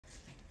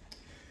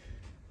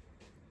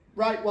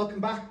Right, welcome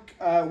back.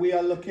 We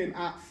are looking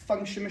at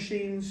function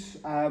machines,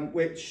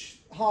 which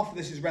half of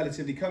this is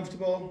relatively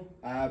comfortable,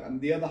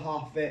 and the other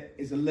half of it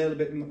is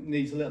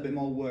needs a little bit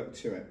more work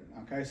to it.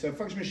 Okay, so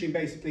function machine,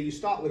 basically you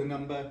start with a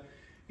number,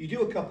 you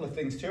do a couple of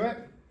things to it,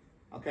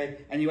 okay,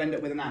 and you end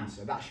up with an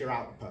answer. That's your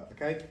output.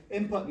 Okay,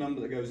 input number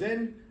that goes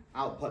in,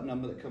 output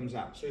number that comes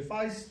out. So if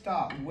I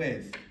start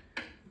with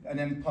an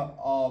input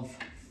of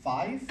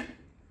 5,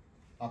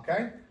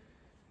 okay,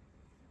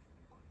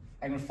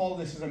 I'm going to follow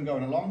this as I'm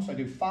going along. So I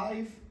do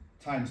 5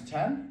 times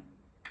 10.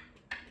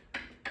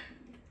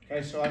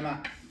 Okay, so I'm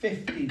at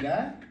 50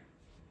 there.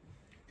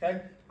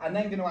 Okay, and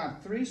then going to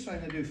add 3. So I'm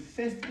going to do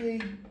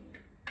 50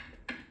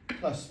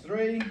 plus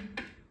 3,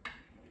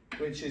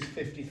 which is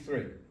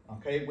 53.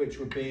 Okay, which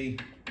would be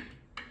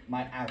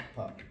my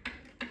output.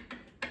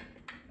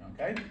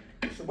 Okay,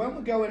 so when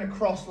we're going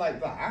across like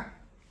that,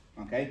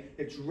 okay,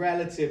 it's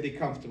relatively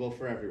comfortable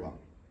for everyone.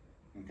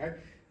 Okay,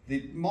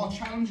 the more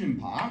challenging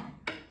part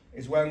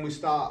is when we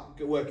start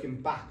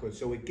working backwards.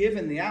 So we're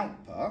given the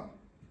output,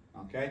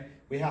 okay,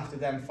 we have to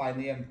then find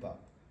the input.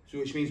 So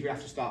which means we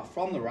have to start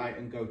from the right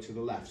and go to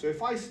the left. So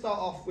if I start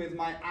off with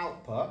my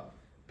output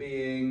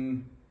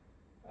being,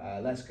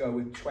 let's go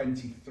with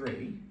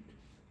 23,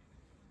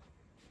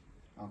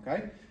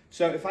 okay.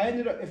 So if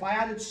I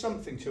added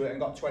something to it and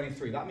got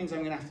 23, that means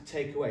I'm gonna have to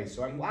take away.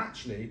 So I'm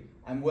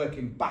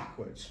working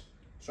backwards.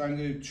 So I'm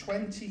gonna do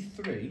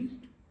 23,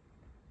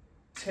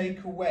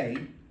 take away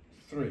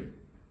 3.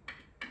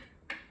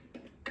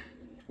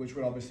 Which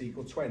would obviously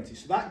equal 20.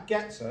 So that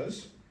gets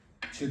us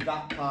to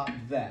that part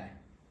there.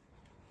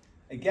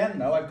 Again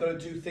though, I've got to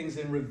do things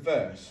in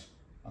reverse.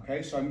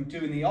 Okay, so I'm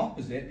doing the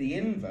opposite, the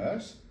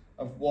inverse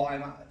of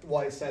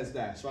what it says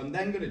there. So I'm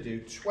then going to do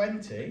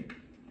 20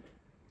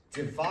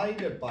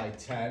 divided by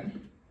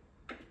 10,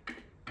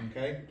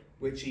 okay,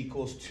 which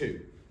equals 2.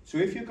 So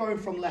if you're going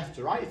from left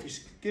to right, if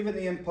you're given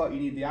the input,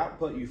 you need the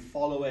output, you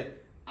follow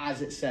it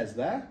as it says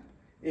there.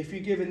 If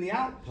you're given the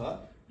output,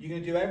 you're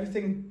going to do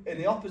everything in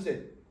the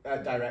opposite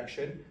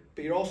direction,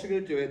 but you're also going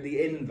to do it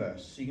the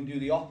inverse, so you can do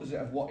the opposite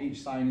of what each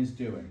sign is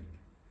doing.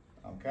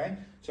 Okay,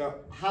 so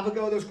have a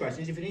go at those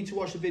questions. If you need to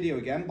watch the video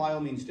again, by all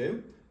means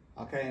do,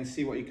 okay, and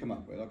see what you come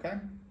up with. Okay.